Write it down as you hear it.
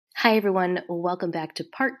Hi, everyone. Welcome back to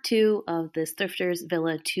part 2 of this Thrifters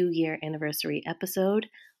Villa 2-year anniversary episode.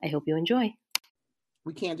 I hope you enjoy.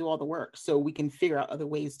 We can't do all the work, so we can figure out other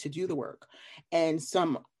ways to do the work. And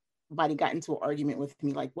somebody got into an argument with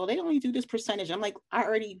me like, well, they only do this percentage. I'm like, I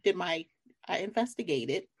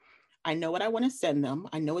investigated. I know what I want to send them.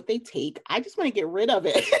 I know what they take. I just want to get rid of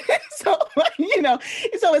it. So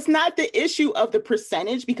it's not the issue of the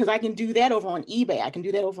percentage, because I can do that over on eBay. I can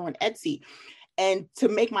do that over on Etsy. And to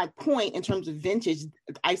make my point in terms of vintage,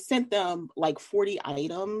 I sent them like 40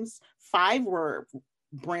 items. 5 were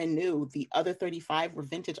brand new. The other 35 were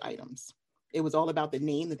vintage items. It was all about the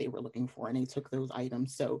name that they were looking for, and they took those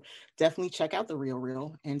items. So definitely check out the Real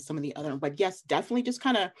Real and some of the other, but yes, definitely just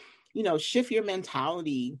kind of, shift your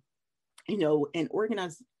mentality, and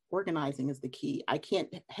organizing is the key. I can't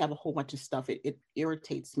have a whole bunch of stuff. It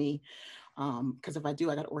irritates me. Because if I do,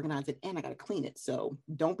 I got to organize it and I got to clean it. So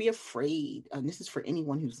don't be afraid. This is for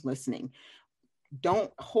anyone who's listening.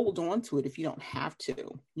 Don't hold on to it if you don't have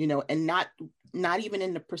to, and not even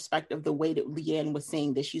in the perspective, the way that Leanne was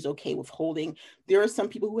saying that she's okay with holding. There are some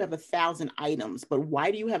people who have 1,000 items, but why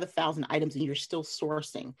do you have 1,000 items and you're still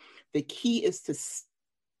sourcing? The key is to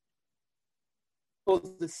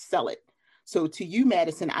sell it. So to you,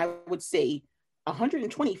 Madison, I would say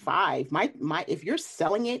 125. If you're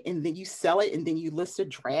selling it and then you sell it and then you list a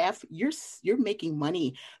draft, you're making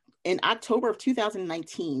money. In October of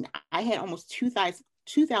 2019, I had almost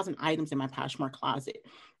 2,000 items in my Poshmark closet.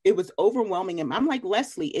 It was overwhelming. And I'm like,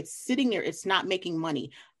 Leslie, it's sitting there. It's not making money.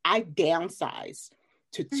 I downsized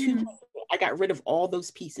to 2. I got rid of all those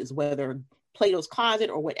pieces, whether Plato's Closet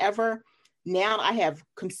or whatever. Now I have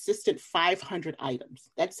consistent 500 items.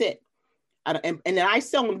 That's it. And then I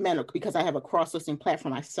sell on Menarche because I have a cross-listing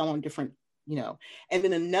platform. I sell on different, And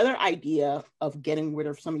then another idea of getting rid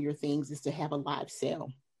of some of your things is to have a live sale.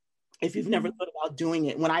 If you've never thought about doing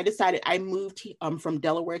it. When I decided, I moved from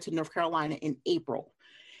Delaware to North Carolina in April.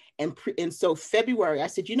 And so February, I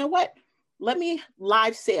said, you know what? Let me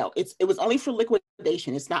live sale. It was only for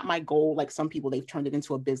liquidation. It's not my goal. Like some people, they've turned it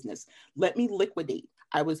into a business. Let me liquidate.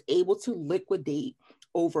 I was able to liquidate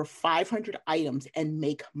over 500 items and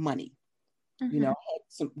make money. Had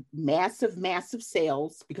some massive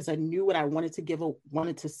sales because I knew what I wanted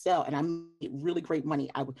to sell, and I made really great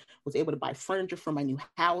money. I was able to buy furniture for my new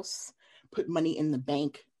house, put money in the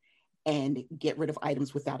bank, and get rid of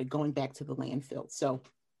items without it going back to the landfill. So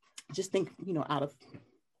just think, out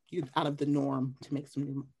of the norm to make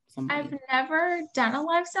some money. I've never done a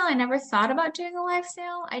live sale. I never thought about doing a live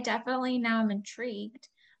sale. I definitely now am intrigued.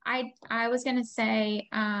 I was going to say,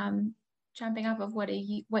 jumping off of what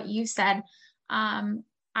you said,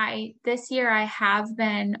 this year I have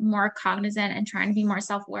been more cognizant and trying to be more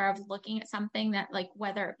self-aware of looking at something that, like,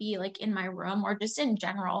 whether it be like in my room or just in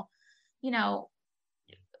general, do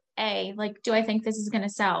I think this is going to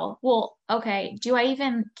sell? Well, okay. Do I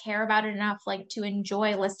even care about it enough, like, to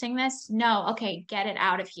enjoy listing this? No. Okay. Get it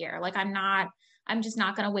out of here. Like, I'm just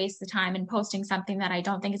not going to waste the time in posting something that I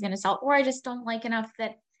don't think is going to sell, or I just don't like enough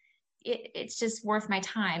that it's just worth my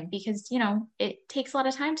time, because, it takes a lot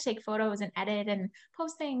of time to take photos and edit and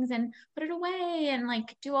post things and put it away and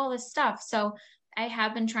like do all this stuff. So I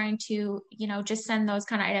have been trying to, just send those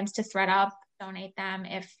kind of items to ThredUp, donate them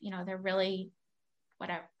if, they're really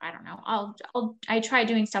whatever. I don't know. I try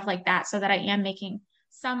doing stuff like that so that I am making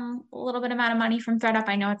a little bit amount of money from ThredUp.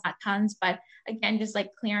 I know it's not tons, but again, just like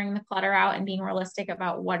clearing the clutter out and being realistic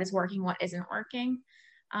about what is working, what isn't working.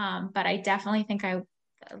 But I definitely think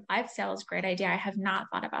live sale is a great idea. I have not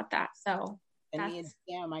thought about that. So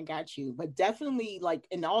damn, I got you. But definitely,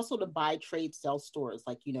 and also to buy trade sell stores,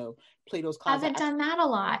 like, Plato's Closet. I haven't done that a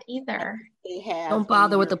lot either. They have. Don't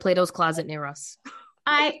bother with the Plato's Closet near us.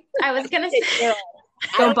 I was gonna say,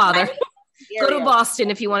 don't bother. Go to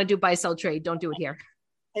Boston if you want to do buy sell trade. Don't do it here.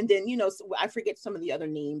 And then, so I forget some of the other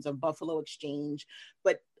names of Buffalo Exchange,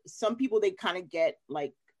 but some people, they kind of get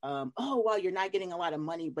like, oh, well, you're not getting a lot of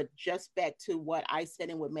money. But just back to what I said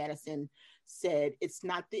and what Madison said, it's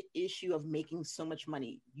not the issue of making so much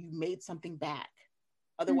money. You made something back.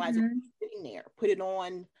 Otherwise, it's sitting there. Put it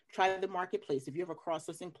on, try the marketplace. If you have a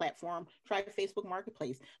cross-listing platform, try Facebook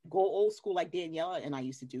Marketplace. Go old school like Daniela and I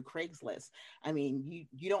used to do, Craigslist. I mean,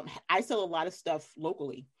 you don't, I sell a lot of stuff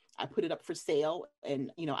locally. I put it up for sale,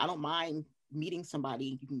 and, I don't mind meeting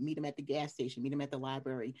somebody. You can meet them at the gas station, meet them at the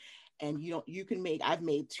library. And I've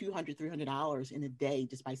made $200, $300 in a day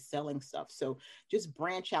just by selling stuff. So just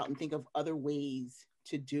branch out and think of other ways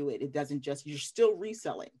to do it. It doesn't you're still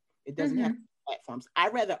reselling. It doesn't have platforms.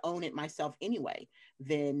 I'd rather own it myself anyway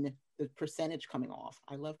than the percentage coming off.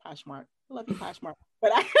 I love Poshmark. I love you, Poshmark.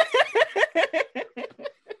 But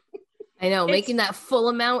I know making that full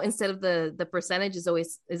amount instead of the percentage is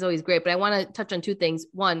always great. But I want to touch on two things.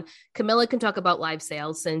 One, Camilla can talk about live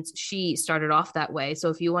sales since she started off that way. So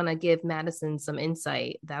if you want to give Madison some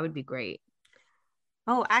insight, that would be great.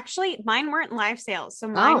 Oh, actually, mine weren't live sales. So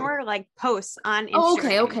mine were like posts on Instagram.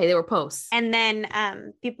 Oh, okay. They were posts. And then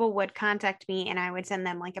people would contact me and I would send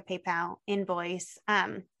them like a PayPal invoice.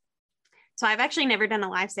 So I've actually never done a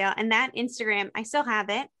live sale. And that Instagram, I still have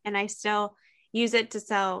it and I still use it to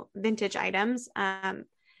sell vintage items.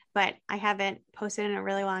 But I haven't posted in a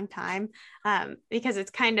really long time because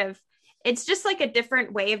it's just like a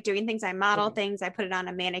different way of doing things. I model things, I put it on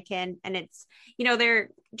a mannequin, and it's, they're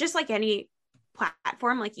just like any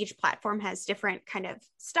platform. Like each platform has different kind of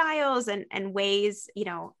styles and ways,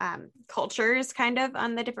 cultures kind of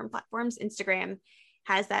on the different platforms. Instagram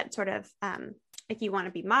has that sort of, if you want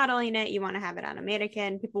to be modeling it, you want to have it on a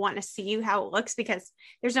mannequin, people want to see how it looks because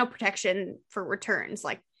there's no protection for returns.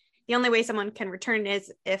 Like the only way someone can return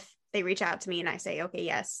is if they reach out to me and I say, okay,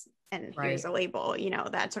 yes. And here's a label,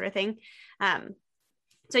 that sort of thing.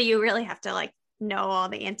 So you really have to like know all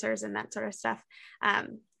the answers and that sort of stuff.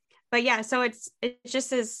 But yeah, so it's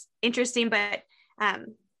just as interesting, but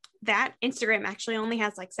that Instagram actually only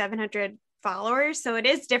has like 700 followers. So it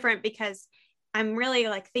is different because I'm really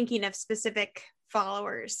like thinking of specific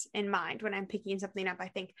followers in mind when I'm picking something up. I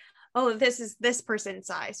think, oh, this is this person's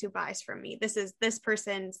size who buys from me. This is this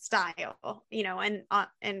person's style,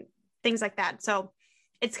 and things like that. So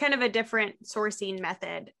it's kind of a different sourcing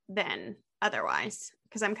method than otherwise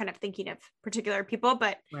because I'm kind of thinking of particular people,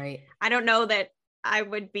 but I don't know that I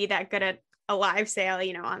would be that good at a live sale,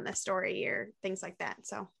 on the story or things like that.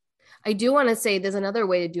 So I do want to say there's another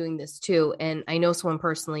way of doing this too. And I know someone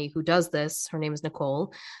personally who does this. Her name is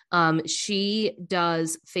Nicole. She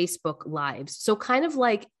does Facebook lives. So kind of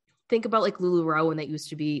like, think about like LuLaRoe used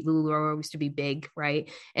to be big, right?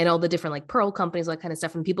 And all the different like Pearl companies, all that kind of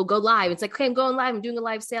stuff. And people go live. It's like, okay, I'm going live. I'm doing a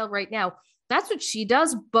live sale right now. That's what she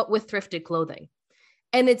does, but with thrifted clothing.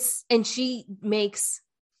 And she makes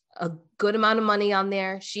a good amount of money on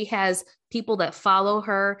there. She has people that follow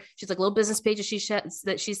her. She's like little business pages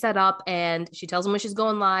that she set up, and she tells them when she's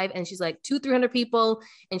going live, and she's like 200-300 people,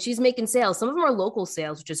 and she's making sales. Some of them are local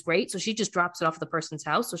sales, which is great. So she just drops it off at the person's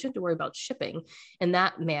house. So she doesn't have to worry about shipping in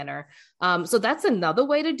that manner. So that's another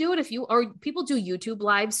way to do it. People do YouTube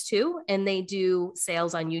lives too, and they do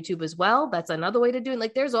sales on YouTube as well. That's another way to do it.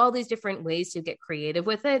 Like there's all these different ways to get creative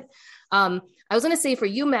with it. I was going to say for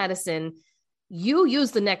you, Madison, you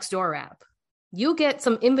use the Nextdoor app. You get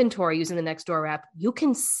some inventory using the Nextdoor app. You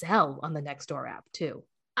can sell on the Nextdoor app too.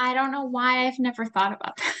 I don't know why I've never thought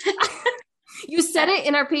about that. You said it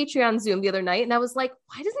in our Patreon Zoom the other night, and I was like,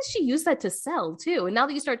 why doesn't she use that to sell too? And now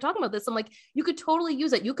that you start talking about this, I'm like, you could totally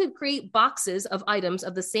use it. You could create boxes of items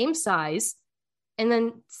of the same size and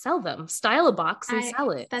then sell them. Style a box and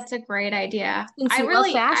sell it. That's a great idea. I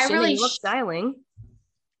really love styling.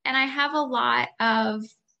 And I have a lot of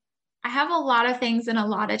things in a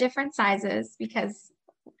lot of different sizes because,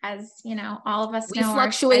 as you know, all of us we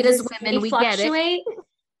fluctuate as women. We get it.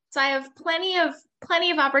 So I have plenty of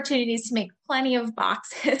opportunities to make plenty of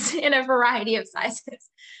boxes in a variety of sizes.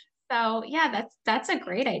 So yeah, that's a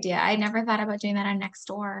great idea. I never thought about doing that on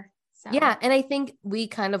Nextdoor. So. Yeah. And I think we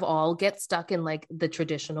kind of all get stuck in like the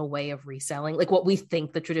traditional way of reselling, like what we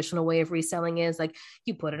think the traditional way of reselling is. Like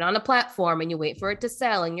you put it on a platform and you wait for it to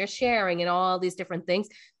sell and you're sharing and all these different things.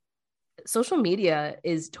 Social media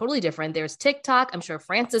is totally different. There's TikTok. I'm sure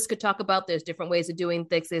Francis could talk about. There's different ways of doing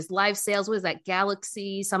things. There's live sales. What is that?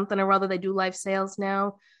 Galaxy something or other. They do live sales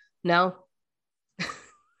now. No.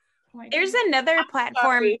 There's another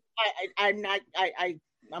platform.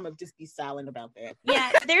 I'm gonna just be silent about that.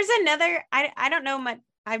 Yeah, there's another. I don't know much.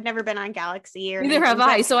 I've never been on Galaxy or neither have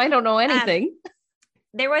I, so I don't know anything.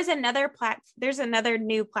 There was another There's another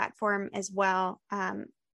new platform as well.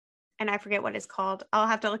 And I forget what it's called. I'll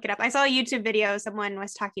have to look it up. I saw a YouTube video. Someone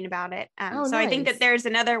was talking about it. So nice. I think that there's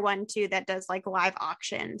another one too that does like live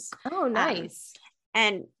auctions. Oh, nice.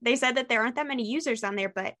 And they said that there aren't that many users on there,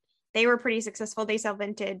 but they were pretty successful. They sell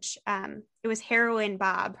vintage. It was Heroin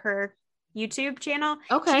Bob, her YouTube channel.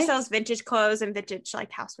 Okay. She sells vintage clothes and vintage like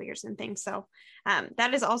housewares and things. So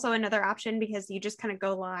that is also another option because you just kind of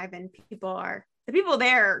go live and the people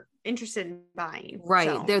there are interested in buying. Right.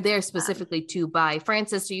 So, they're there specifically to buy.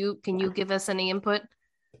 Francis, can you give us any input?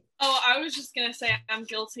 Oh, I was just going to say I'm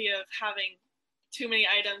guilty of having too many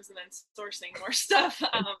items and then sourcing more stuff.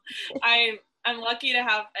 I'm lucky to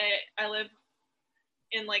have I live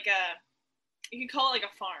in like you can call it like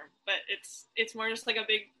a farm, but it's more just like a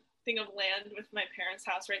big thing of land with my parents'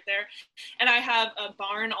 house right there. And I have a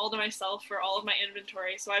barn all to myself for all of my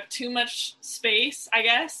inventory. So I have too much space, I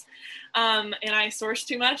guess. And I source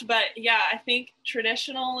too much. But yeah, I think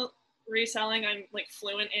traditional reselling, I'm like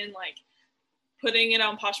fluent in like putting it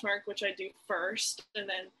on Poshmark, which I do first. And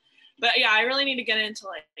then, but yeah, I really need to get into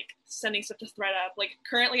like sending stuff to ThredUp. Like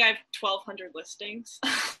currently I have 1,200 listings.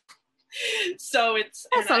 So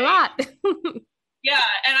that's a lot. Yeah.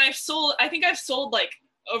 And I think I've sold like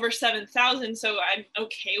over 7,000. So I'm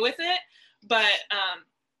okay with it. But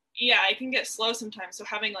yeah, I can get slow sometimes. So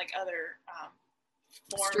having like other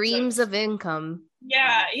streams of income.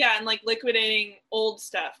 Yeah. Yeah. And like liquidating old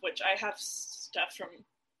stuff, which I have stuff from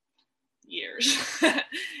years.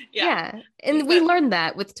 Yeah. And we learned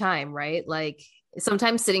that with time, right? Like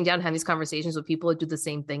sometimes sitting down and having these conversations with people who do the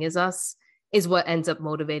same thing as us is what ends up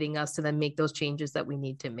motivating us to then make those changes that we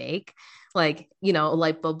need to make. Like, you know, a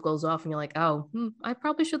light bulb goes off and you're like, oh, I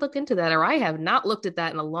probably should look into that. Or I have not looked at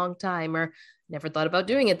that in a long time, or never thought about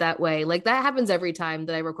doing it that way. Like that happens every time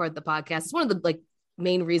that I record the podcast. It's one of the like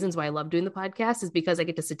main reasons why I love doing the podcast, is because I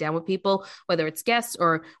get to sit down with people, whether it's guests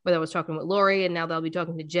or whether I was talking with Lori and now they'll be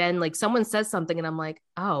talking to Jen. Like someone says something and I'm like,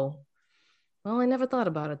 oh, well, I never thought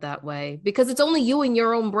about it that way, because it's only you in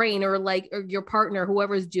your own brain, or like, or your partner,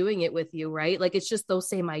 whoever's doing it with you, right? Like it's just those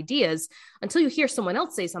same ideas until you hear someone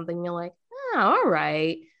else say something and you're like, oh, all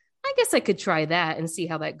right, I guess I could try that and see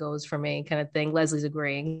how that goes for me, kind of thing. Leslie's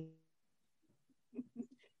agreeing.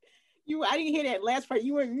 I didn't hear that last part.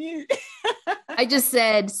 You were mute. I just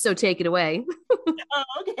said, so take it away. Oh,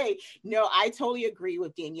 okay. No, I totally agree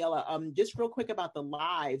with Daniela. Just real quick about the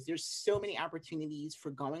lives. There's so many opportunities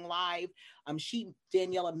for going live.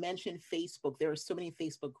 Daniela mentioned Facebook. There are so many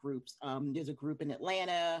Facebook groups. There's a group in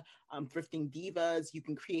Atlanta, Thrifting Divas. You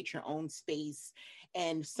can create your own space.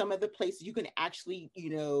 And some of the places you can actually,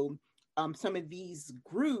 some of these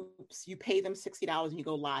groups, you pay them $60 and you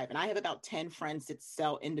go live. And I have about 10 friends that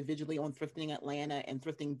sell individually on Thrifting Atlanta and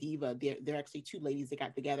Thrifting Diva. They're actually two ladies that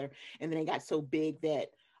got together, and then they got so big that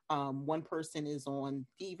one person is on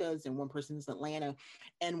Divas and one person is Atlanta.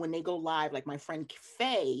 And when they go live, like my friend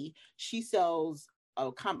Faye, she sells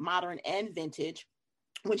modern and vintage.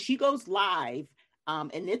 When she goes live,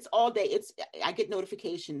 and it's all day. I get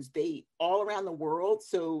notifications all around the world.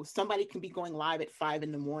 So somebody can be going live at 5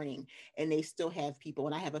 a.m. and they still have people.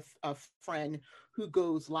 And I have a friend who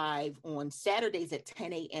goes live on Saturdays at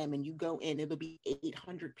 10 a.m. and you go in, it'll be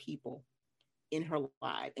 800 people in her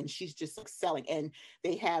live. And she's just like selling. And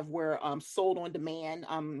they have where sold on demand,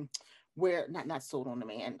 where not sold on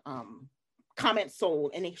demand, comment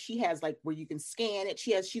sold, and she has like where you can scan it.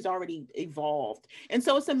 She's already evolved, and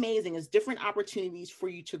so it's amazing. It's different opportunities for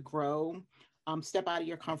you to grow. Step out of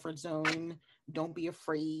your comfort zone. Don't be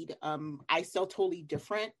afraid. I sell totally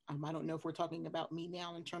different. I don't know if we're talking about me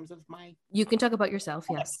now in terms of my. You can talk about yourself.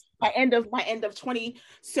 Yes. My end of 20.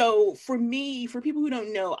 So for people who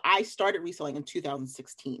don't know, I started reselling in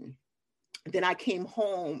 2016. Then I came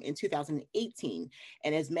home in 2018,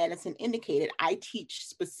 and as Madison indicated, I teach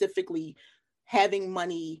specifically having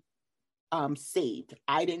money saved.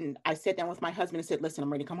 I sat down with my husband and said, listen, I'm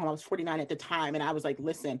ready to come home. I was 49 at the time. And I was like,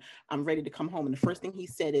 listen, I'm ready to come home. And the first thing he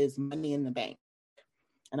said is money in the bank.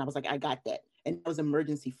 And I was like, I got that. And that was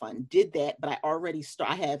emergency fund. Did that, but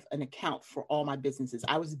I have an account for all my businesses.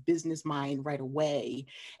 I was business mind right away.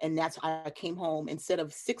 And that's why I came home. Instead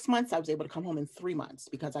of 6 months, I was able to come home in 3 months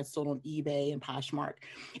because I sold on eBay and Poshmark.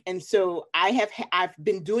 And so I've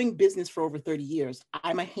been doing business for over 30 years.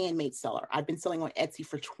 I'm a handmade seller. I've been selling on Etsy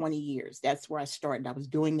for 20 years. That's where I started. I was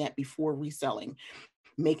doing that before reselling,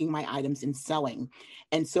 making my items and selling.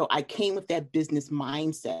 And so I came with that business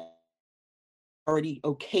mindset, already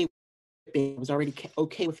okay. I was already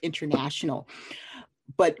okay with international,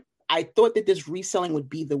 but I thought that this reselling would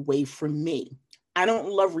be the way for me. I don't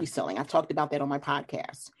love reselling. I've talked about that on my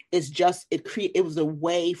podcast. It's just, it was a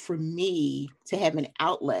way for me to have an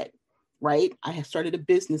outlet, right? I have started a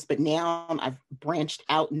business, but now I've branched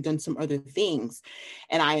out and done some other things.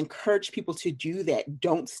 And I encourage people to do that.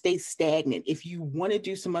 Don't stay stagnant. If you want to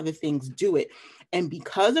do some other things, do it. And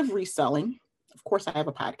because of reselling, of course, I have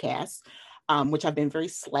a podcast, which I've been very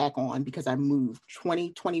slack on because I moved.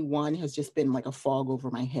 2021 has just been like a fog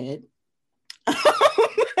over my head.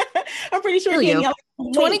 I'm pretty sure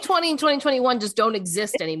 2020 and 2021 just don't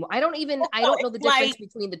exist anymore. I don't know the difference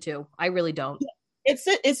between the two. I really don't.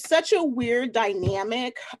 It's such a weird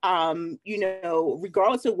dynamic,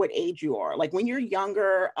 regardless of what age you are. Like when you're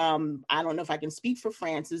younger, I don't know if I can speak for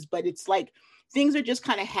Frances, but it's like things are just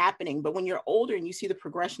kind of happening. But when you're older and you see the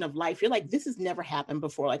progression of life, you're like, this has never happened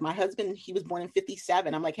before. Like my husband, he was born in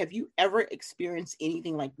 57. I'm like, have you ever experienced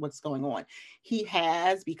anything like what's going on? He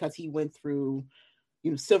has, because he went through,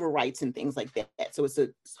 civil rights and things like that. So it's a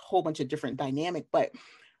whole bunch of different dynamic, but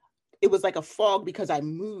it was like a fog because I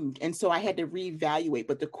moved. And so I had to reevaluate.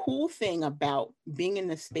 But the cool thing about being in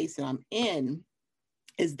the space that I'm in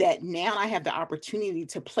is that now I have the opportunity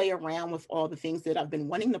to play around with all the things that I've been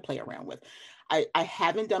wanting to play around with. I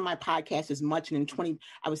haven't done my podcast as much. And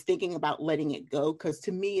I was thinking about letting it go, because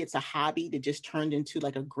to me, it's a hobby that just turned into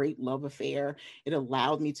like a great love affair. It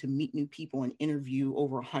allowed me to meet new people and interview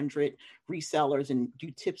over 100 resellers and do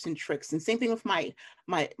tips and tricks. And same thing with my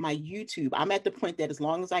YouTube. I'm at the point that as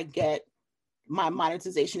long as I get my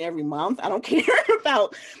monetization every month, I don't care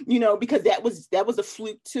about, because that was a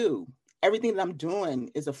fluke too. Everything that I'm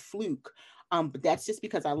doing is a fluke. But that's just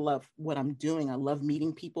because I love what I'm doing. I love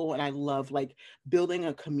meeting people, and I love like building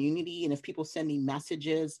a community. And if people send me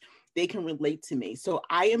messages, they can relate to me. So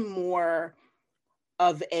I am more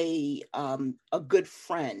of a good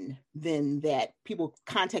friend than that people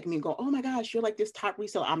contact me and go, oh my gosh, you're like this top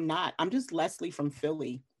reseller. I'm not. I'm just Leslie from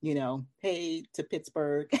Philly, hey to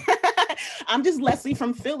Pittsburgh. I'm just Leslie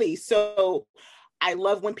from Philly. So I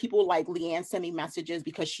love when people like Leanne send me messages,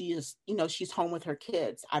 because she is, she's home with her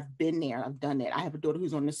kids. I've been there. I've done it. I have a daughter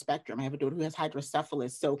who's on the spectrum. I have a daughter who has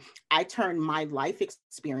hydrocephalus. So I turn my life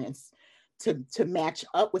experience to match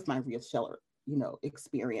up with my reseller,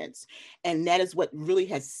 experience. And that is what really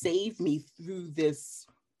has saved me through this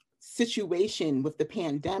situation with the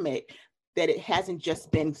pandemic, that it hasn't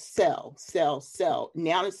just been sell.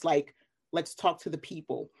 Now it's like, let's talk to the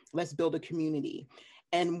people. Let's build a community.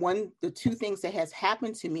 And the two things that has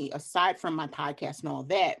happened to me, aside from my podcast and all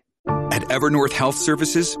that. At Evernorth Health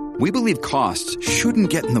Services, we believe costs shouldn't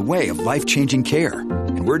get in the way of life-changing care.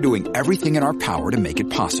 And we're doing everything in our power to make it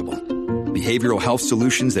possible. Behavioral health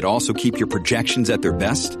solutions that also keep your projections at their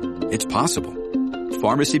best? It's possible.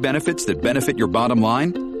 Pharmacy benefits that benefit your bottom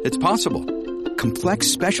line? It's possible. Complex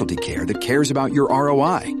specialty care that cares about your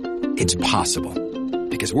ROI? It's possible.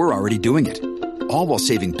 Because we're already doing it. All while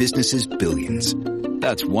saving businesses billions.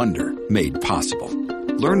 That's Wonder made possible.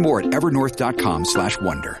 Learn more at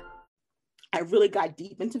evernorth.com/wonder. I really got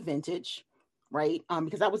deep into vintage, right?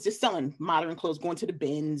 Because I was just selling modern clothes, going to the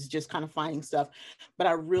bins, just kind of finding stuff. But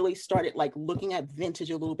I really started like looking at vintage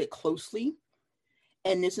a little bit closely.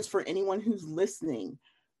 And this is for anyone who's listening.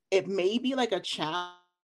 It may be like a challenge,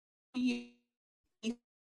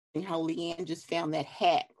 how Leanne just found that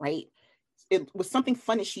hat, right? It was something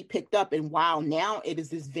funny she picked up, and wow, now it is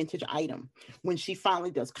this vintage item. When she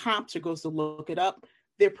finally does comps or goes to look it up,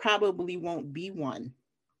 there probably won't be one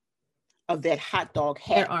of that hot dog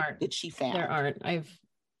hat that she found. There aren't.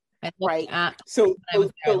 Right. So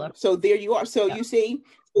there you are. So you see,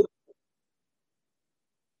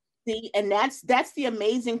 and that's the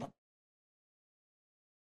amazing,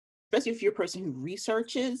 especially if you're a person who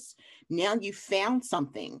researches. Now you found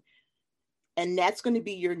something. And that's going to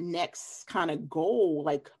be your next kind of goal.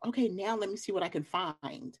 Like, okay, now let me see what I can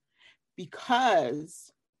find,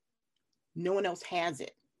 because no one else has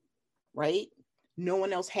it, right? No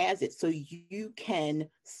one else has it. So you can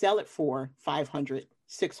sell it for $500,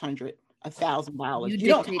 $600, $1,000. You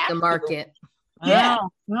dictate the market. Yeah.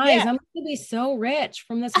 Wow, guys, I'm going to be so rich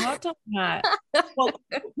from this hot dog hat. Well,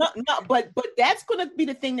 no, but that's going to be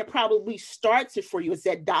the thing that probably starts it for you. It's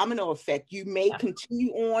that domino effect. You may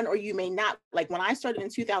continue on, or you may not. Like when I started in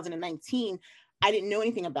 2019, I didn't know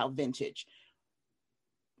anything about vintage.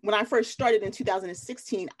 When I first started in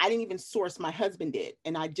 2016, I didn't even source. My husband did,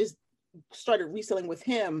 and I just started reselling with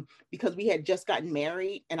him because we had just gotten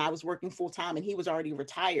married, and I was working full time, and he was already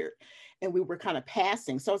retired. And we were kind of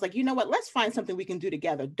passing. So I was like, you know what, let's find something we can do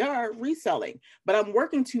together. Reselling. But I'm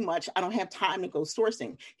working too much. I don't have time to go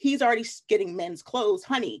sourcing. He's already getting men's clothes.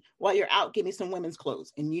 Honey, while you're out, give me some women's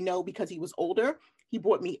clothes. And because he was older, he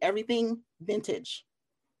bought me everything vintage.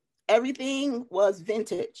 Everything was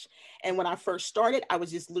vintage. And when I first started, I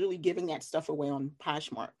was just literally giving that stuff away on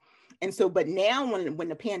Poshmark. And so, but now when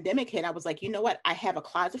the pandemic hit, I was like, you know what? I have a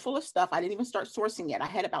closet full of stuff. I didn't even start sourcing yet. I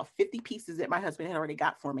had about 50 pieces that my husband had already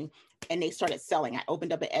got for me, and they started selling. I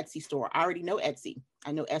opened up an Etsy store. I already know Etsy.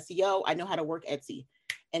 I know SEO. I know how to work Etsy,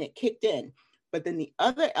 and it kicked in. But then the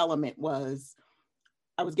other element was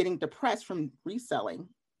I was getting depressed from reselling.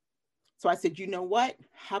 So I said, you know what?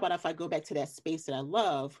 How about if I go back to that space that I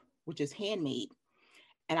love, which is handmade?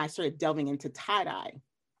 And I started delving into tie-dye.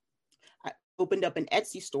 Opened up an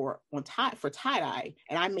Etsy store for tie-dye,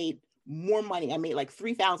 and I made more money. I made like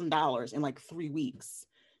 $3,000 in like 3 weeks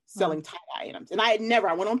selling tie-dye items. And I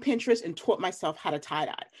went on Pinterest and taught myself how to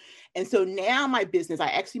tie-dye. And so now my business, I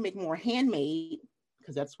actually make more handmade,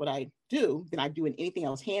 because that's what I do, than I do in anything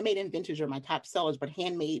else. Handmade and vintage are my top sellers, but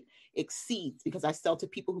handmade exceeds, because I sell to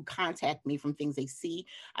people who contact me from things they see.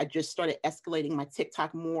 I just started escalating my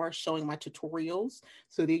TikTok more, showing my tutorials.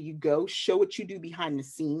 So there you go. Show what you do behind the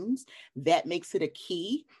scenes. That makes it a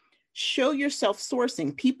key. Show yourself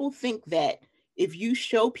sourcing. People think that if you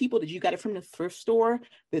show people that you got it from the thrift store,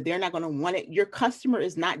 that they're not going to want it. Your customer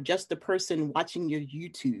is not just the person watching your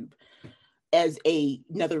YouTube as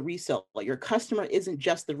another reseller. Your customer isn't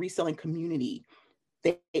just the reselling community.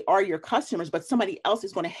 They are your customers, but somebody else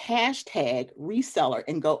is going to hashtag reseller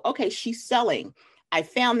and go, okay, she's selling. I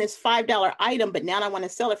found this $5 item, but now I want to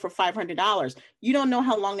sell it for $500. You don't know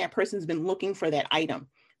how long that person's been looking for that item.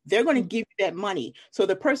 They're going to give you that money. So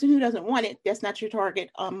the person who doesn't want it, that's not your target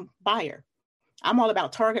buyer. I'm all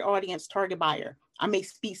about target audience, target buyer. I may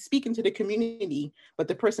be speaking to the community, but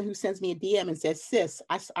the person who sends me a DM and says, sis,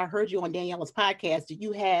 I heard you on Daniela's podcast. Do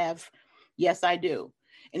you have? Yes, I do.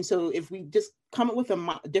 And so if we just come up with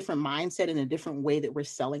a different mindset and a different way that we're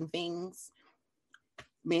selling things,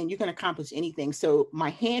 man, you can accomplish anything. So my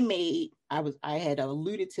handmade, I had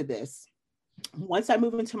alluded to this. Once I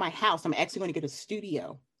move into my house, I'm actually going to get a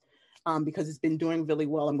studio. Because it's been doing really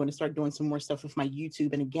well. I'm going to start doing some more stuff with my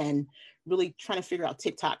YouTube. And again, really trying to figure out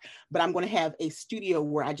TikTok, but I'm going to have a studio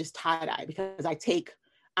where I just tie-dye, because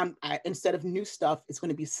instead of new stuff, it's going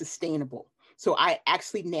to be sustainable. So I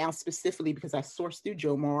actually now specifically, because I source through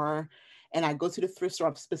Jomar and I go to the thrift store,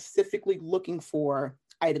 I'm specifically looking for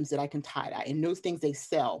items that I can tie-dye, and those things they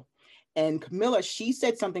sell. And Camilla, she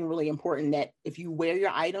said something really important, that if you wear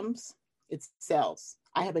your items, it sells.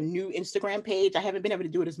 I have a new Instagram page. I haven't been able to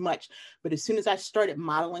do it as much, but as soon as I started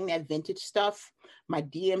modeling that vintage stuff, my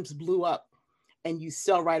DMs blew up, and you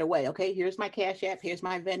sell right away. Okay, here's my Cash App, here's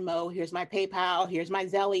my Venmo, here's my PayPal, here's my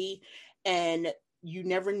Zelly, and you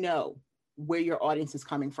never know where your audience is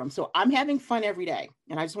coming from. So I'm having fun every day,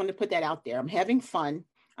 and I just want to put that out there. I'm having fun.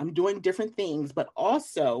 I'm doing different things, but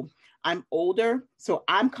also I'm older, so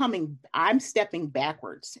I'm stepping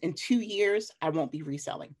backwards. In 2 years, I won't be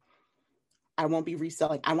reselling. I won't be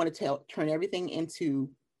reselling. I want to turn everything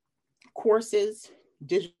into courses,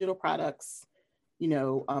 digital products,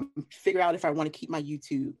 figure out if I want to keep my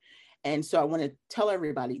YouTube. And so I want to tell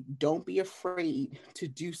everybody, don't be afraid to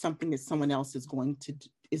do something that someone else is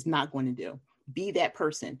not going to do. Be that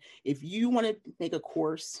person. If you want to make a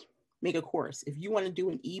course, make a course. If you want to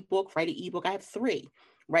do an ebook, write an ebook. I have 3.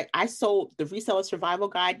 Right. I sold the Reseller Survival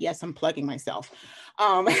Guide. Yes, I'm plugging myself.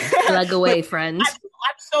 Plug away, friends.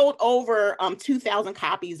 I've sold over 2,000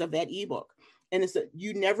 copies of that ebook. And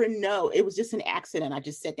you never know. It was just an accident. I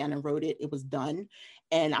just sat down and wrote it. It was done.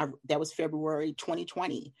 And that was February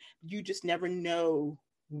 2020. You just never know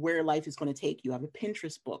where life is going to take you. I have a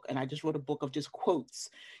Pinterest book, and I just wrote a book of just quotes.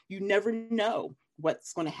 You never know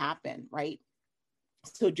what's going to happen. Right.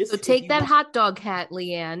 So take that hot dog hat,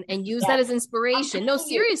 Leanne, and use that as inspiration. No,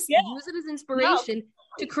 seriously, use it as inspiration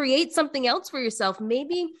to create something else for yourself.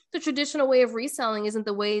 Maybe the traditional way of reselling isn't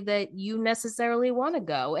the way that you necessarily want to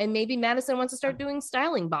go. And maybe Madison wants to start doing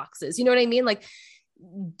styling boxes. You know what I mean? Like,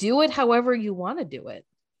 do it however you want to do it.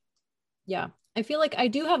 Yeah. I feel like I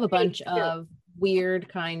do have a bunch of weird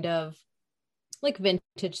kind of like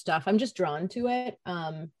vintage stuff. I'm just drawn to it.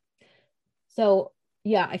 So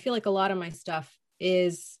yeah, I feel like a lot of my stuff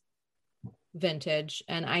is vintage,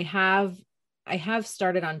 and I have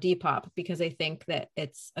started on Depop because I think that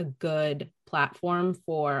it's a good platform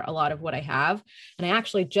for a lot of what I have. And I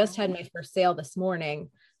actually just had my first sale this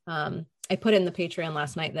morning. I put in the Patreon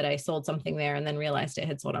last night that I sold something there, and then realized it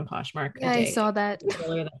had sold on Poshmark. Yeah, I saw that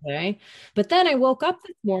earlier that day. But then I woke up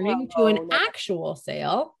this morning to an actual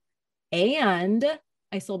sale, and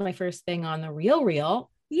I sold my first thing on the RealReal.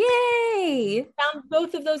 Yay! Found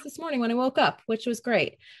both of those this morning when I woke up, which was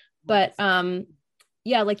great. But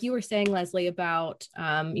yeah, like you were saying, Leslie, about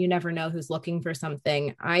you never know who's looking for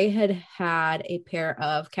something. I had a pair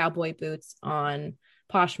of cowboy boots on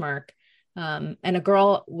Poshmark, and a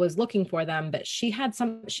girl was looking for them, but she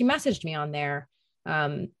messaged me on there.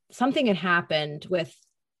 Something had happened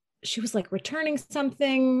she was like returning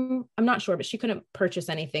something. I'm not sure, but she couldn't purchase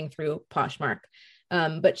anything through Poshmark.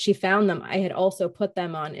 But she found them. I had also put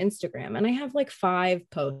them on Instagram, and I have like 5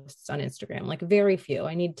 posts on Instagram, like very few.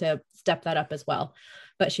 I need to step that up as well.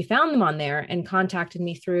 But she found them on there and contacted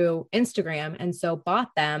me through Instagram. And so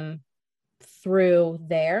bought them through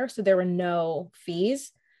there. So there were no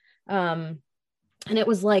fees. And it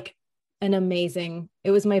was like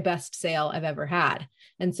it was my best sale I've ever had.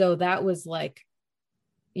 And so that was like,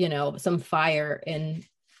 some fire in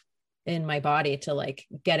in my body to like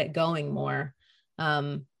get it going more.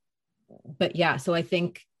 But yeah, so I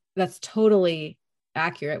think that's totally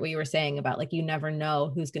accurate what you were saying about like, you never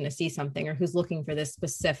know who's going to see something or who's looking for this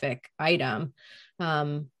specific item.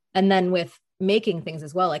 And then with making things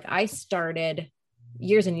as well, like I started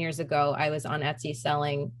years and years ago, I was on Etsy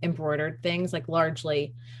selling embroidered things, like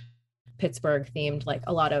largely Pittsburgh themed, like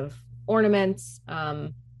a lot of ornaments,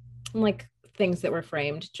 like things that were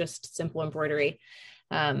framed, just simple embroidery.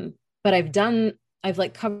 But I've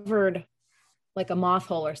like covered like a moth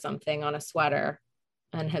hole or something on a sweater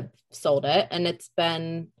and have sold it. And it's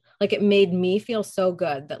been like, it made me feel so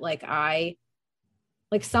good that like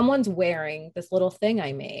someone's wearing this little thing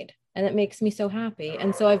I made, and it makes me so happy.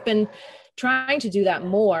 And so I've been trying to do that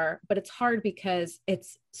more, but it's hard because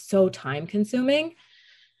it's so time consuming.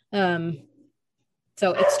 So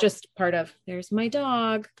it's just part of, there's my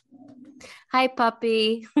dog. Hi,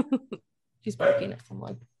 puppy. She's barking at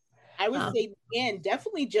someone. I would say, and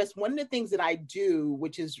definitely just one of the things that I do,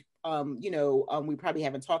 which is, we probably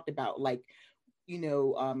haven't talked about, like,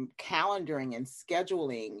 calendaring and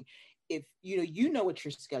scheduling. If you know what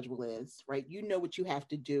your schedule is, right? You know what you have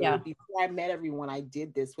to do. Yeah. Before I met everyone, I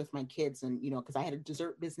did this with my kids, and because I had a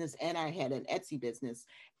dessert business and I had an Etsy business,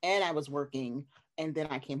 and I was working, and then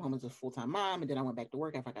I came home as a full-time mom, and then I went back to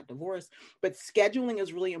work after I got divorced. But scheduling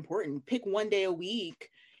is really important. Pick one day a week,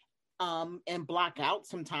 and block out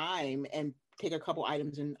some time and take a couple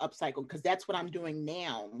items and upcycle, because that's what I'm doing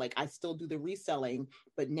now. Like I still do the reselling,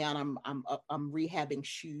 but now I'm rehabbing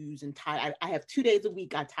shoes and tie. I have 2 days a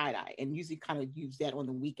week I tie dye, and usually kind of use that on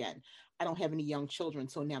the weekend. I don't have any young children,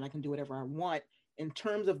 so now I can do whatever I want in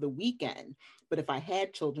terms of the weekend. But if I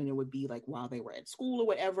had children, it would be like while they were at school or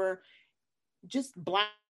whatever. Just block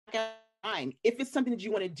out time if it's something that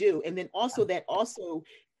you want to do, and then also that also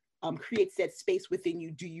creates that space within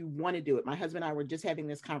you. Do you want to do it? My husband and I were just having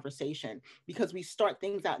this conversation, because we start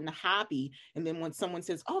things out in a hobby, and then when someone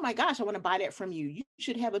says, oh my gosh, I want to buy that from you, you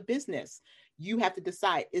should have a business. You have to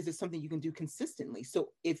decide, is it something you can do consistently? So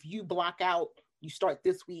if you block out, you start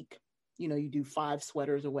this week, you do 5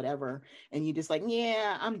 sweaters or whatever, and you just like,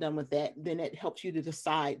 yeah, I'm done with that. Then it helps you to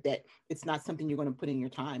decide that it's not something you're going to put in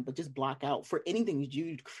your time, but just block out for anything that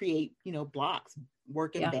you create, blocks,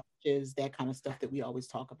 work in batches, that kind of stuff that we always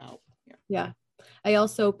talk about. Yeah. I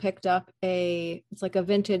also picked up it's like a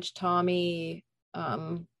vintage Tommy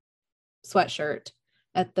sweatshirt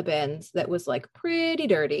at the bins that was like pretty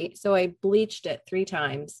dirty. So I bleached it 3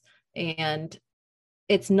 times, and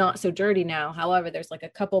it's not so dirty now. However, there's like a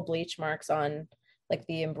couple bleach marks on like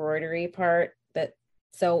the embroidery part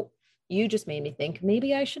so you just made me think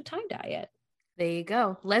maybe I should tie dye it. There you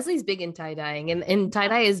go. Leslie's big in tie dyeing, and tie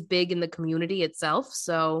dye is big in the community itself.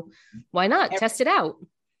 So why not test it out?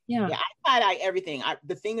 Yeah, I tie dye everything.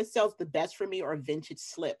 The thing that sells the best for me are vintage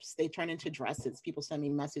slips. They turn into dresses. People send me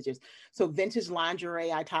messages. So vintage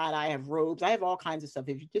lingerie, I tie dye. I have robes. I have all kinds of stuff.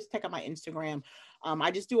 If you just check out my Instagram,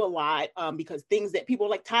 I just do a lot because things that people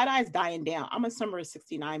like, tie dye is dying down. I'm a summer of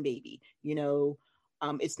 '69 baby.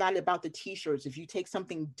 It's not about the t-shirts. If you take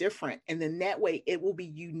something different, and then that way it will be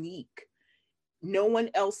unique. No one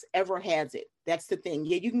else ever has it. That's the thing.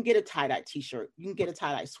 Yeah, you can get a tie-dye t-shirt. You can get a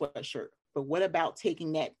tie-dye sweatshirt. But what about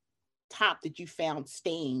taking that top that you found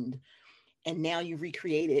stained and now you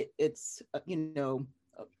recreate it? It's,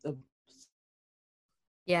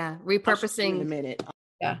 yeah, repurposing. In a minute.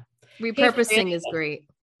 Yeah. Repurposing is great.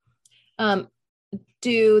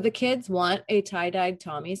 Do the kids want a tie-dyed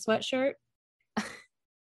Tommy sweatshirt?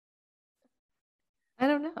 I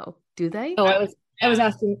don't know. Do they? Oh, I was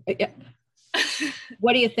asking. Yeah.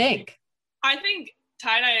 What do you think? I think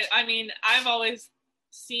tie-dye, I've always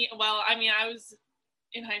seen, I was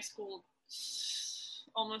in high school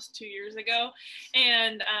almost 2 years ago,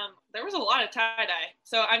 and there was a lot of tie-dye.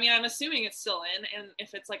 So, I'm assuming it's still in, and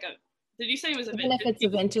if it's like did you say it was a vintage? Even if it's a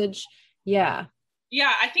vintage, yeah.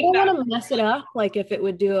 Yeah, I think I don't want to mess it up, like if it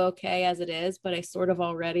would do okay as it is, but I sort of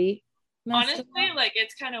already honestly, like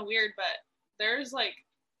it's kind of weird, but there's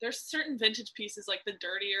certain vintage pieces, like the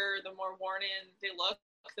dirtier, the more worn in they look,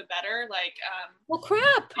 the better. Like well,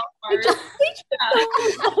 crap.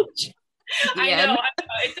 I know.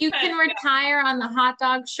 You can retire on the hot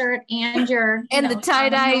dog shirt and your the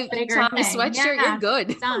tie-dye Tommy sweatshirt. Yeah, you're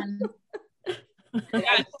good. Done. I'll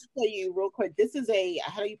tell you real quick. This is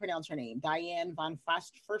how do you pronounce her name? Diane von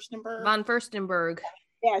Furstenberg. Von Furstenberg.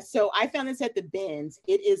 Yeah. So I found this at the bins.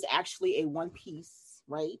 It is actually a one piece,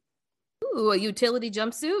 right? Ooh, a utility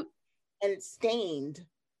jumpsuit. And it's stained.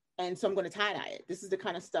 And so I'm going to tie dye it. This is the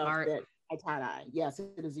kind of stuff that I tie dye. Yes,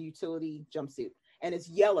 it is a utility jumpsuit. And it's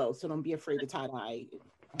yellow. So don't be afraid to tie dye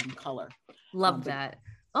color. Love that.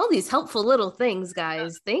 All these helpful little things,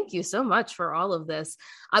 guys. Thank you so much for all of this.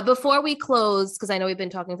 Before we close, because I know we've been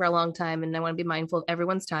talking for a long time and I want to be mindful of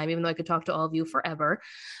everyone's time, even though I could talk to all of you forever.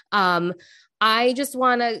 I just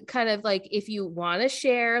want to kind of like, if you want to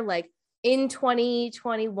share, like in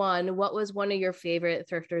 2021, what was one of your favorite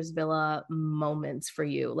Thrifters Villa moments for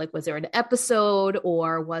you? Like, was there an episode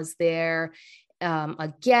or was there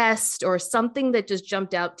a guest or something that just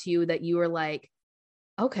jumped out to you that you were like,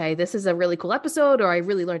 okay, this is a really cool episode, or I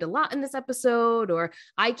really learned a lot in this episode, or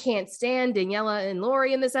I can't stand Daniela and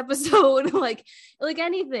Lori in this episode, like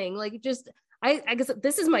anything, like just, I guess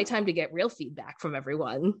this is my time to get real feedback from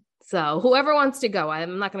everyone. So whoever wants to go,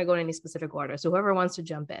 I'm not going to go in any specific order. So whoever wants to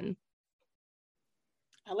jump in.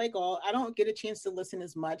 I don't get a chance to listen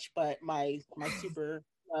as much, but my super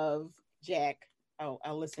love Jack. Oh,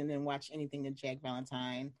 I'll listen and watch anything to Jack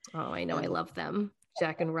Valentine. Oh, I know. I love them.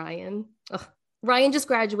 Jack and Ryan. Ugh. Ryan just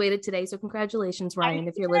graduated today, so congratulations, Ryan,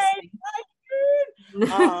 if you're listening.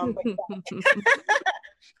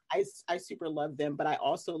 I super love them, but I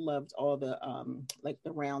also loved all the like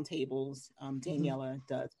the round tables Daniela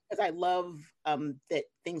does, because I love that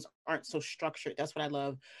things aren't so structured. That's what I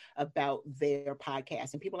love about their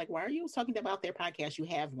podcast. And people are like, why are you talking about their podcast? You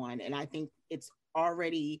have one. And I think it's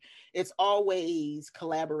always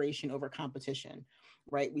collaboration over competition.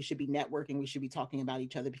 Right? We should be networking. We should be talking about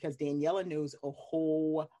each other, because Daniela knows a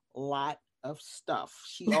whole lot of stuff.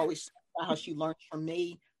 She always talks about how she learns from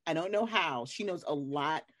me. I don't know how. She knows a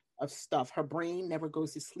lot of stuff. Her brain never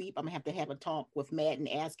goes to sleep. I'm going to have a talk with Matt and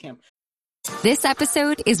ask him. This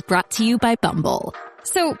episode is brought to you by Bumble.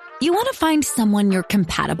 So, you want to find someone you're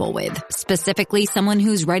compatible with, specifically someone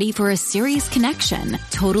who's ready for a serious connection,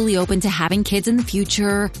 totally open to having kids in the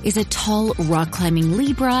future, is a tall, rock-climbing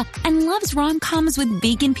Libra, and loves rom-coms with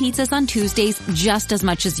vegan pizzas on Tuesdays just as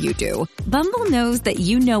much as you do. Bumble knows that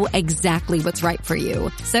you know exactly what's right for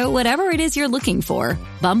you. So whatever it is you're looking for,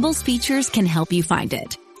 Bumble's features can help you find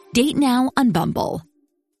it. Date now on Bumble.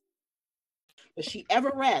 Does she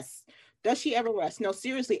ever rest? Does she ever rest? No,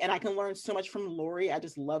 seriously. And I can learn so much from Lori. I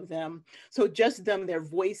just love them. So just them, their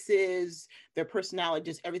voices, their personality,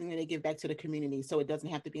 just everything that they give back to the community. So it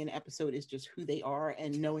doesn't have to be an episode. It's just who they are,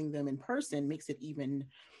 and knowing them in person makes it even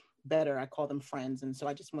better. I call them friends. And so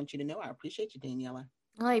I just want you to know, I appreciate you, Daniela.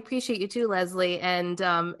 Well, I appreciate you too, Leslie. And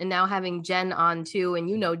now having Jen on too,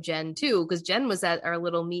 and you know Jen too, because Jen was at our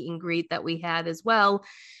little meet and greet that we had as well.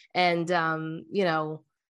 And, you know,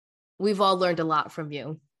 we've all learned a lot from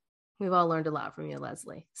you. We've all learned a lot from you,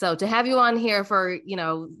 Leslie. So to have you on here for, you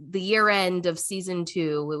know, the year end of season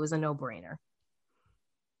 2, it was a no-brainer.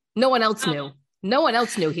 No one else knew. No one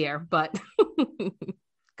else knew here, but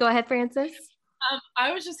go ahead, Frances.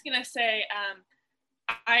 I was just going to say,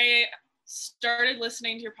 I started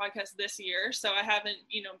listening to your podcast this year, so I haven't,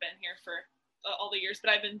 you know, been here for all the years,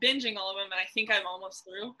 but I've been binging all of them, and I think I'm almost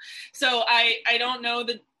through. So I don't know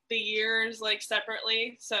the years like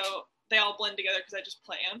separately, so they all blend together because I just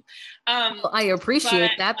play them. Well, I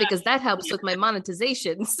appreciate that, because that helps with my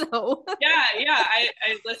monetization. So yeah,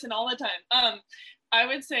 I listen all the time. I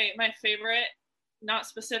would say my favorite, not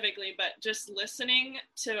specifically, but just listening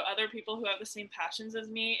to other people who have the same passions as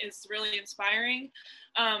me is really inspiring.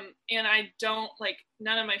 And I don't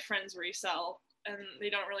none of my friends resell, and they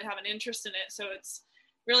don't really have an interest in it. So it's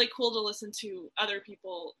really cool to listen to other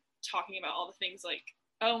people talking about all the things like,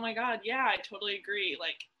 oh my God, yeah, I totally agree.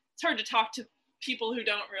 Like, it's hard to talk to people who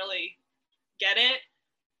don't really get it.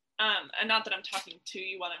 And not that I'm talking to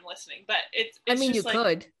you while I'm listening, but it's I mean, just you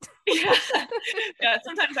could. Yeah. Yeah.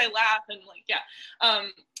 Sometimes I laugh and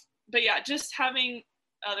but yeah, just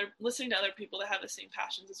listening to other people that have the same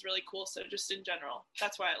passions is really cool. So just in general,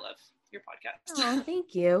 that's why I love your podcast. Oh,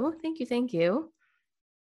 thank you. Thank you.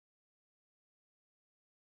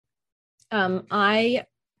 I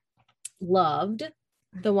loved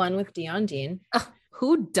the one with Dion Dean.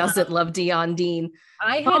 Who doesn't love Dion Dean?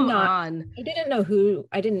 I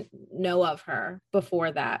didn't know of her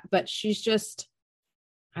before that, but she's just,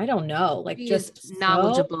 I don't know, like, just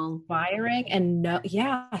knowledgeable, so inspiring, and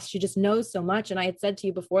she just knows so much. And I had said to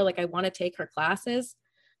you before, like, I want to take her classes.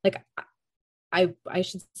 Like, I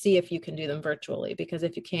should see if you can do them virtually, because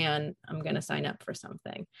if you can, I'm going to sign up for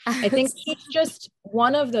something. I think she's just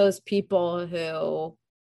one of those people who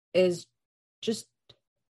is just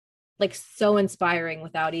like so inspiring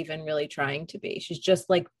without even really trying to be. She's just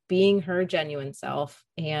like being her genuine self,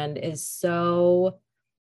 and is so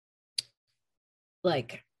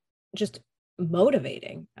like just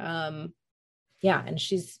motivating. And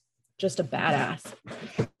she's just a badass.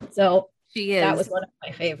 So she is. That was one of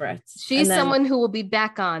my favorites. She's someone who will be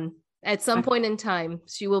back on at some point in time.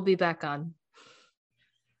 She will be back on.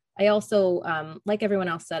 I also, like everyone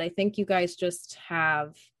else said, I think you guys just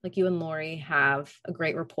have, like you and Lori have a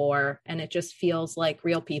great rapport, and it just feels like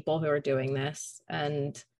real people who are doing this.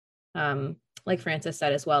 And like Frances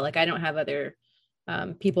said as well, like I don't have other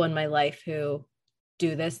people in my life who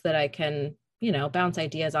do this that I can, you know, bounce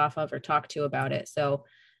ideas off of or talk to about it. So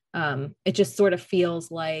it just sort of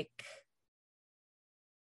feels like,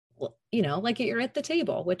 you know, like you're at the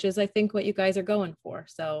table, which is, I think, what you guys are going for.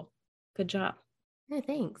 So good job. Yeah,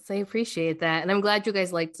 thanks. I appreciate that. And I'm glad you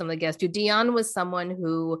guys liked some of the guests too. Dion was someone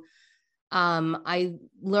who I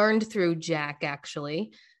learned through Jack,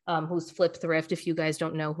 actually, who's Flip Thrift, if you guys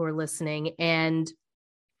don't know who are listening. And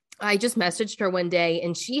I just messaged her one day,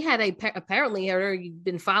 and she had apparently had already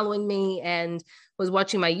been following me and was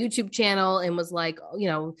watching my YouTube channel and was like, you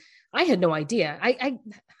know, I had no idea. I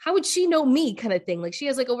how would she know me, kind of thing? Like, she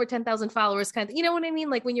has like over 10,000 followers, kind of, you know what I mean?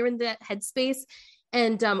 Like when you're in that headspace.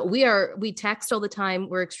 And we text all the time.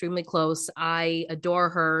 We're extremely close. I adore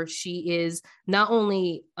her. She is not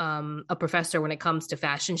only a professor when it comes to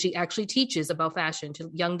fashion, she actually teaches about fashion to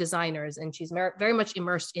young designers, and she's very much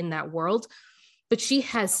immersed in that world. But she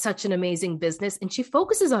has such an amazing business, and she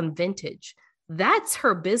focuses on vintage. That's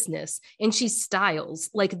her business. And she styles.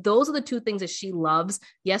 Like, those are the two things that she loves.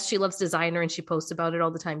 Yes, she loves designer, and she posts about it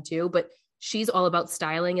all the time too, but she's all about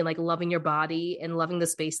styling and like loving your body and loving the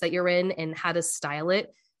space that you're in and how to style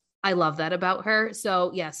it. I love that about her. So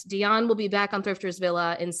yes, Dion will be back on Thrifters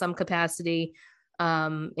Villa in some capacity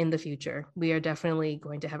in the future. We are definitely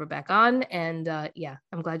going to have her back on. And yeah,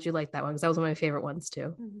 I'm glad you liked that one, because that was one of my favorite ones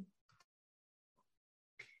too.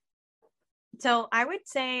 So I would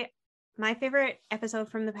say my favorite episode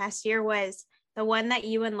from the past year was the one that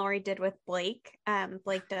you and Lori did with Blake.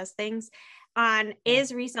 Blake Does Things on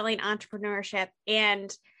is reselling entrepreneurship.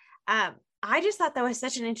 And I just thought that was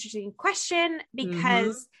such an interesting question,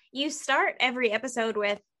 because you start every episode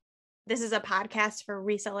with, this is a podcast for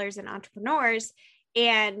resellers and entrepreneurs.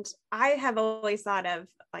 And I have always thought of,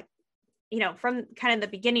 like, you know, from kind of the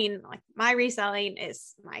beginning, like my reselling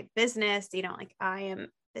is my business, you know, like I am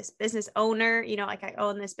this business owner, you know, like I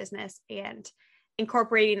own this business, and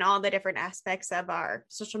incorporating all the different aspects of our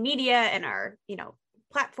social media and our, you know,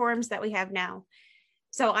 platforms that we have now.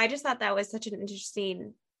 So I just thought that was such an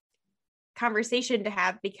interesting conversation to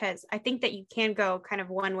have, because I think that you can go kind of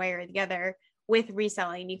one way or the other with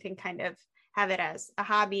reselling. You can kind of have it as a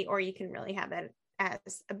hobby, or you can really have it as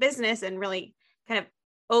a business and really kind of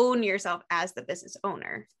own yourself as the business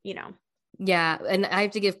owner, you know. Yeah. And I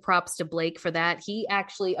have to give props to Blake for that. He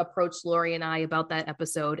actually approached Lori and I about that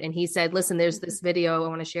episode, and he said, listen, there's this video I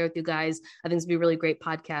want to share with you guys. I think it's gonna be a really great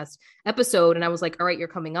podcast episode. And I was like, all right, you're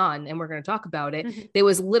coming on and we're going to talk about it. There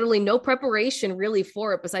was literally no preparation really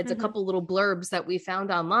for it, besides a couple little blurbs that we found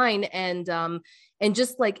online. And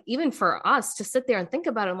just like, even for us to sit there and think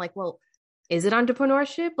about it, I'm like, well, is it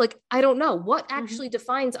entrepreneurship? Like, I don't know what actually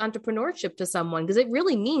defines entrepreneurship to someone, because it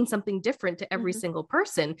really means something different to every single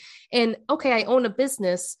person. And okay, I own a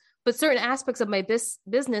business, but certain aspects of my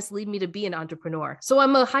business lead me to be an entrepreneur. So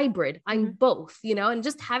I'm a hybrid. I'm both, you know, and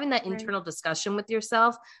just having that internal discussion with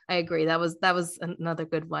yourself. I agree. That was another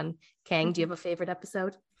good one. Kang, do you have a favorite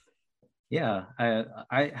episode? Yeah,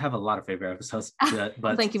 I have a lot of favorite episodes, but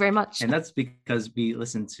well, thank you very much. And that's because we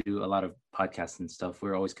listen to a lot of podcasts and stuff.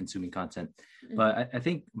 We're always consuming content, but I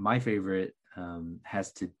think my favorite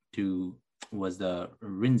was the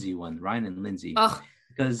Lindsay one, Ryan and Lindsay. Oh,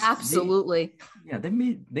 because absolutely. They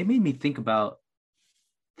made me think about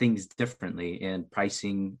things differently, and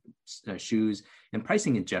pricing shoes and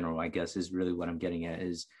pricing in general, I guess, is really what I'm getting at.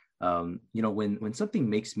 Is you know, when something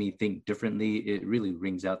makes me think differently, it really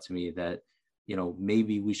rings out to me that, you know,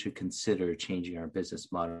 maybe we should consider changing our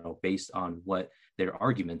business model based on what their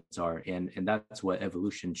arguments are. And that's what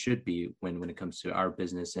evolution should be when it comes to our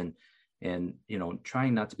business, and, you know,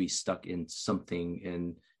 trying not to be stuck in something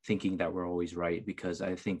and thinking that we're always right, because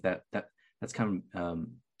I think that's kind of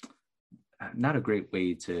not a great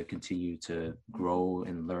way to continue to grow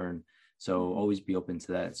and learn. So always be open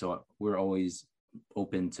to that. So we're always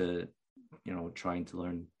open to, you know, trying to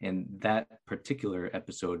learn. And that particular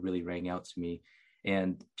episode really rang out to me.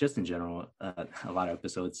 And just in general, a lot of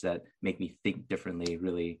episodes that make me think differently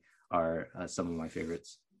really are some of my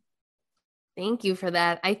favorites. Thank you for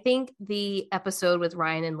that. I think the episode with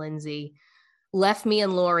Ryan and Lindsay left me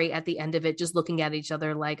and Lori at the end of it just looking at each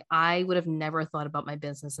other like, I would have never thought about my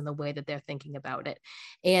business in the way that they're thinking about it.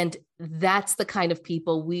 And that's the kind of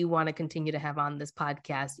people we want to continue to have on this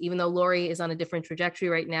podcast, even though Lori is on a different trajectory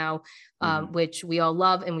right now, which we all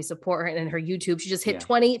love and we support her. And her YouTube, she just hit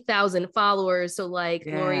 20,000 followers. So like,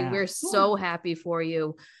 Lori, we're so happy for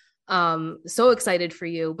you. So excited for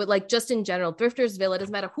you. But like just in general, Thrifters Villa, it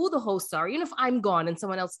doesn't matter who the hosts are, even if I'm gone and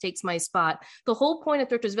someone else takes my spot. The whole point of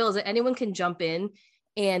Thrifters Villa is that anyone can jump in,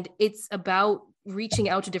 and it's about reaching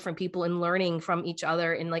out to different people and learning from each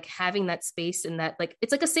other and like having that space and that like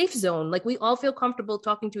it's like a safe zone. Like we all feel comfortable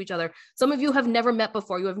talking to each other. Some of you have never met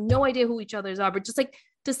before, you have no idea who each other's are, but just like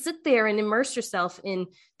to sit there and immerse yourself in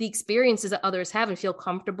the experiences that others have and feel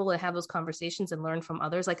comfortable to have those conversations and learn from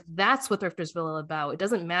others. Like that's what Thrifters Villa is about. It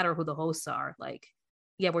doesn't matter who the hosts are. Like,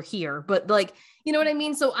 yeah, we're here, but like, you know what I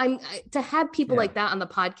mean? So to have people like that on the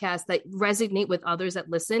podcast that resonate with others that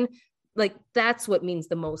listen, like that's what means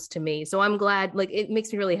the most to me. So I'm glad, like it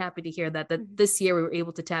makes me really happy to hear that this year we were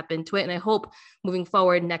able to tap into it. And I hope moving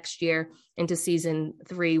forward next year into season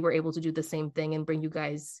 3, we're able to do the same thing and bring you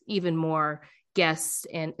guys even more guests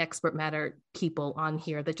and expert matter people on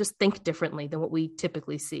here that just think differently than what we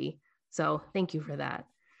typically see. So thank you for that.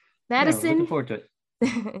 Madison, looking forward to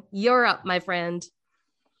it. You're up, my friend.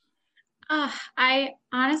 I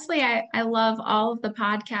honestly, I love all of the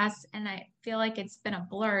podcasts, and I feel like it's been a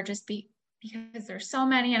blur just because there's so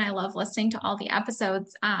many, and I love listening to all the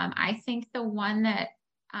episodes. I think the one that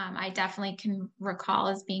I definitely can recall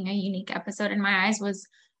as being a unique episode in my eyes was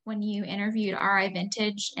when you interviewed R.I.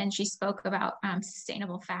 Vintage and she spoke about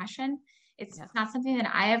sustainable fashion. It's not something that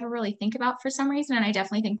I ever really think about for some reason, and I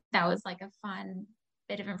definitely think that was like a fun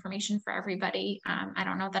bit of information for everybody. I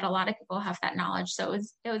don't know that a lot of people have that knowledge. So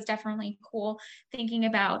it was definitely cool thinking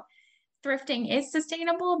about thrifting is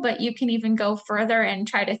sustainable, but you can even go further and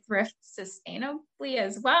try to thrift sustainably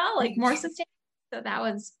as well, like more sustainable. So that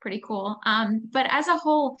was pretty cool. But as a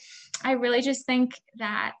whole, I really just think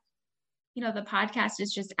that, you know, the podcast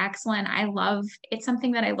is just excellent. It's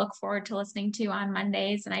something that I look forward to listening to on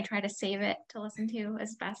Mondays, and I try to save it to listen to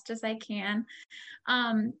as best as I can.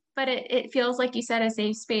 But it feels like you said, a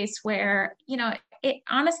safe space where, you know, it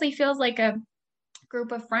honestly feels like a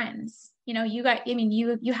group of friends. You know, you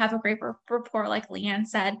have a great rapport, like Leanne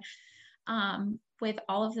said, with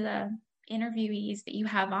all of the interviewees that you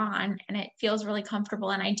have on, and it feels really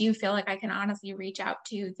comfortable. And I do feel like I can honestly reach out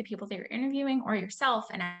to the people that you're interviewing or yourself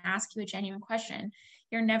and ask you a genuine question.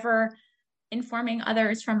 You're never informing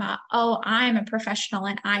others from I'm a professional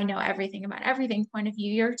and I know everything about everything point of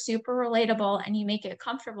view. You're super relatable, and you make it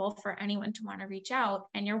comfortable for anyone to want to reach out,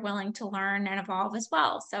 and you're willing to learn and evolve as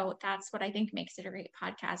well. So that's what I think makes it a great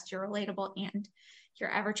podcast. You're relatable and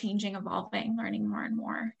you're ever changing, evolving, learning more and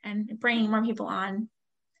more, and bringing more people on.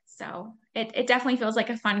 So it definitely feels like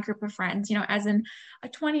a fun group of friends, you know, as in a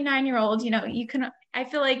 29-year-old, you know, I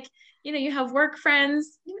feel like, you know, you have work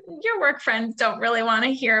friends, your work friends don't really want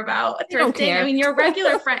to hear about thrifting. I mean, your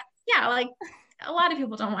regular friend. Yeah. Like a lot of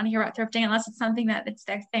people don't want to hear about thrifting unless it's something that it's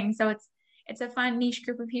their thing. So it's a fun niche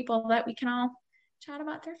group of people that we can all chat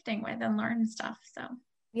about thrifting with and learn stuff. So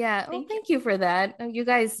yeah. Thank you for that. You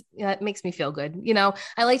guys, it makes me feel good. You know,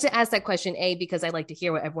 I like to ask that question, because I like to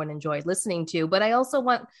hear what everyone enjoyed listening to, but I also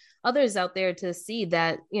want others out there to see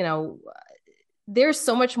that, you know, there's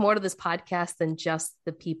so much more to this podcast than just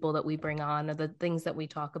the people that we bring on or the things that we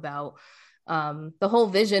talk about. The whole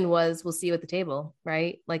vision was, we'll see you at the table,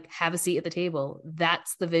 right? Like have a seat at the table.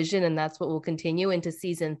 That's the vision. And that's what will continue into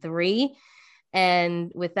season 3.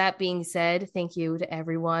 And with that being said, thank you to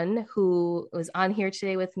everyone who was on here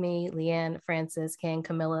today with me, Leanne, Francis, Ken,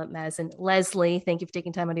 Camilla, Madison, Leslie. Thank you for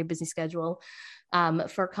taking time out of your busy schedule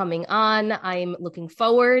for coming on. I'm looking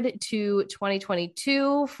forward to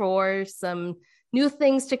 2022 for some new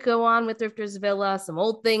things to go on with Thrifters Villa, some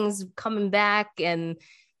old things coming back, and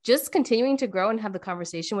just continuing to grow and have the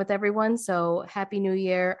conversation with everyone. So happy New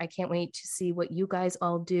Year. I can't wait to see what you guys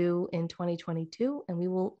all do in 2022, and we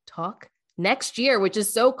will talk next year, which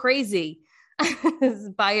is so crazy.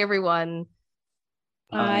 Bye, everyone.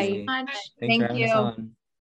 Bye. Bye. Thank you.